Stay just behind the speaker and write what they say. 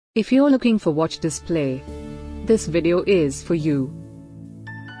If you're looking for watch display, this video is for you.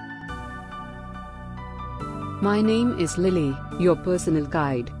 My name is Lily, your personal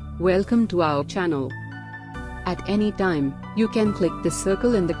guide. Welcome to our channel. At any time, you can click the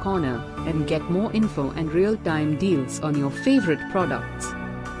circle in the corner and get more info and real-time deals on your favorite products.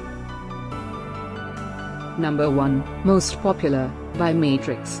 Number 1, Most Popular, by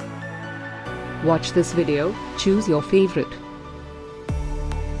Matrix. Watch this video, choose your favorite.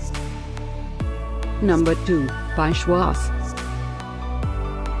 Number 2, by Shvas.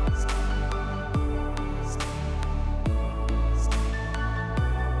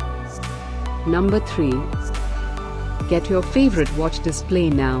 Number 3. Get your favorite watch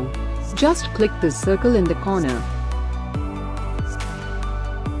display now. Just click the circle in the corner.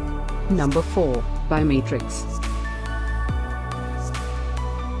 Number 4, by Matrix.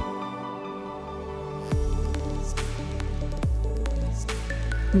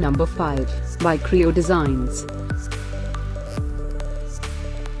 Number 5, by Krio Designs.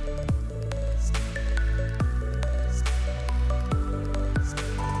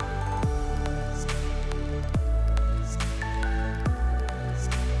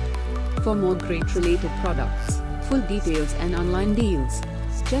 For more great related products, full details and online deals,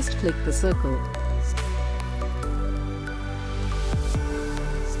 just click the circle.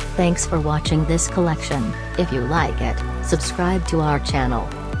 Thanks for watching this collection. If you like it, subscribe to our channel.